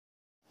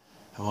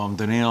Hello, I'm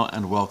Daniel,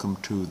 and welcome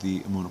to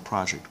the Emunah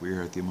Project. We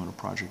here at the Emunah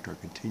Project are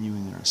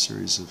continuing in our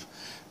series of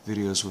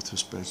videos with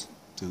respect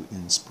to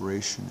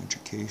inspiration,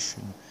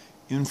 education,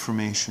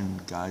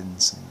 information,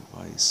 guidance, and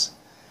advice.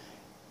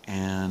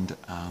 And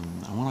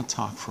I want to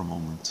talk for a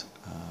moment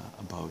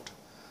about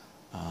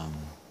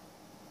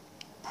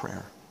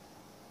prayer.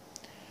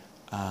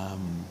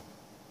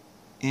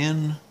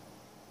 In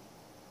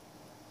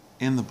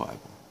the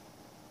Bible,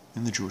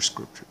 in the Jewish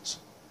scriptures,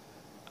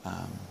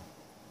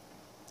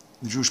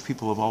 the Jewish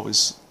people have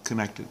always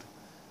connected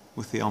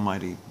with the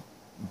Almighty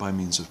by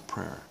means of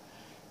prayer.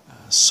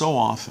 So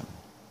often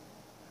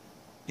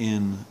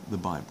in the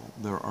Bible,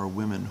 there are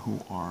women who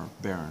are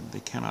barren.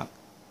 They cannot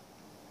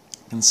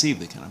conceive,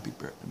 they cannot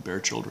bear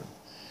children.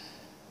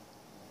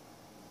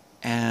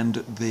 And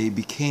they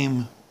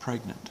became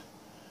pregnant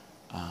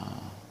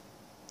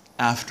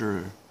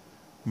after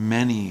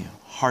many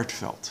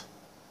heartfelt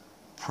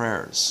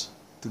prayers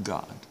to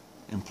God,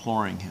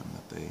 imploring Him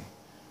that they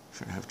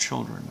should have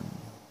children. And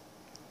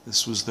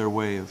this was their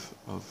way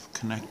of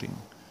connecting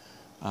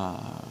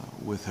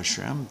with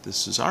Hashem.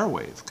 This is our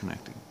way of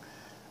connecting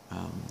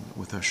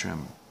with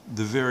Hashem.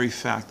 The very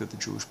fact that the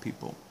Jewish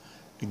people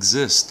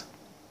exist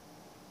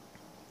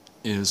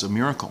is a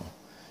miracle.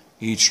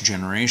 Each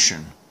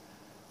generation,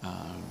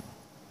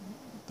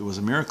 there was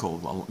a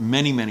miracle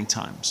many, many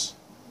times.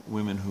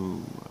 Women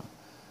who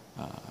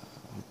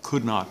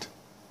could not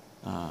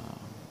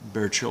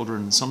bear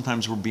children,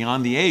 sometimes were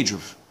beyond the age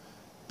of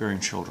bearing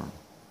children,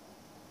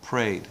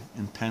 prayed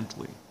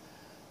intently,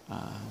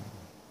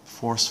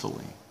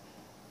 forcefully,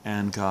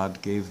 and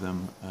God gave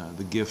them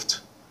the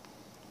gift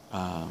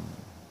of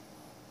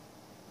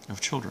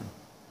children.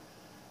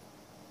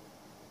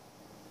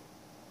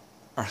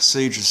 Our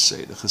sages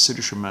say, the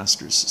Hasidic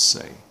masters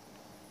say,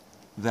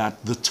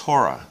 that the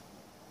Torah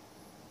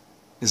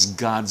is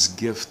God's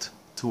gift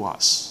to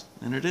us,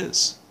 and it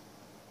is.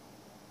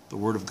 The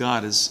Word of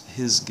God is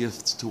His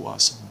gift to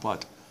us,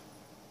 but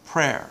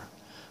prayer,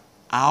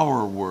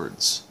 our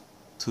words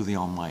to the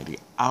Almighty,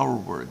 our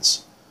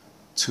words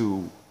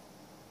to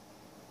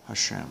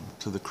Hashem,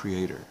 to the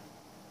Creator,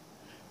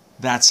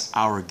 that's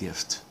our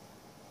gift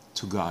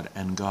to God,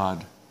 and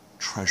God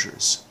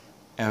treasures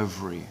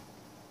every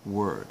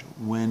word.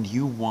 When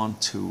you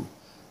want to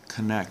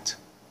connect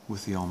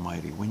with the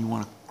Almighty, when you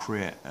want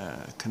to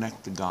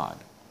connect to God,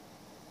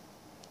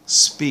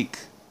 speak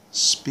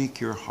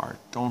your heart.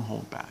 Don't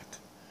hold back.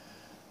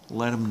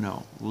 Let Him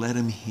know. Let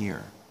Him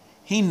hear.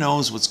 He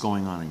knows what's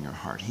going on in your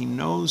heart. He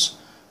knows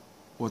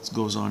what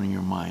goes on in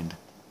your mind.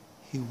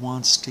 He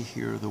wants to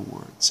hear the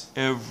words.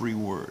 Every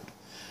word,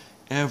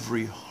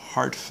 every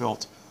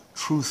heartfelt,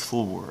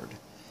 truthful word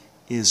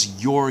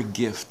is your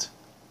gift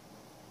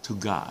to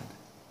God.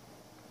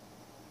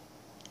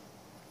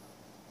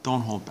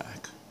 Don't hold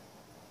back.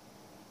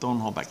 Don't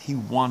hold back. He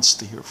wants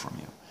to hear from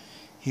you.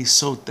 He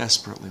so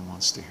desperately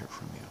wants to hear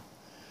from you.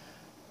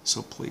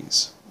 So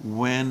please,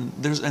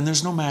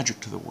 there's no magic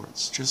to the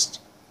words. Just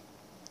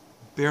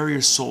bare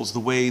your souls the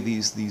way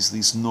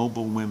these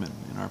noble women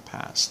in our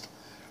past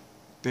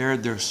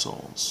bared their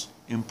souls,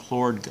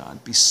 implored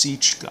God,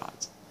 beseeched God.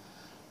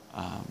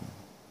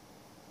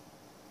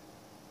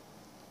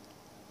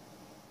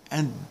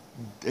 And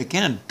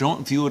again,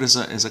 don't view it as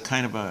a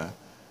kind of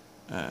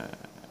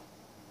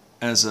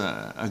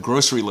a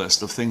grocery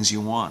list of things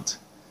you want.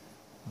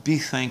 Be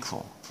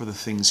thankful for the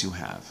things you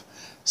have.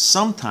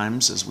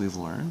 Sometimes, as we've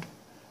learned,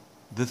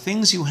 the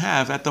things you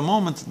have at the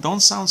moment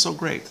don't sound so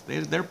great.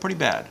 They're pretty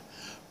bad.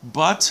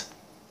 But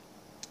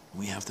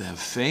we have to have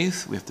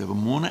faith, we have to have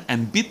emunah,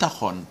 and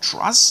bitachon,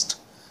 trust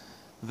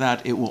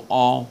that it will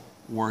all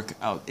work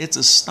out. It's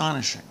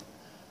astonishing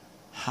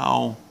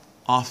how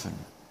often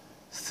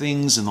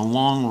things in the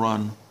long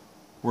run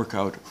work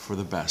out for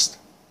the best.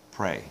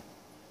 Pray.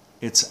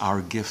 It's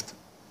our gift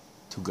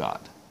to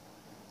God.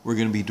 We're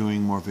going to be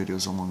doing more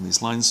videos along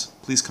these lines.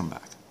 Please come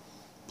back.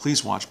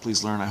 Please watch,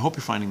 please learn. I hope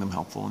you're finding them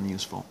helpful and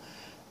useful.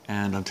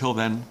 And until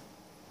then,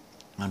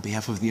 on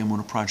behalf of the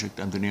Emunah Project,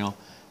 I'm Daniel,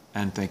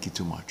 and thank you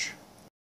too much.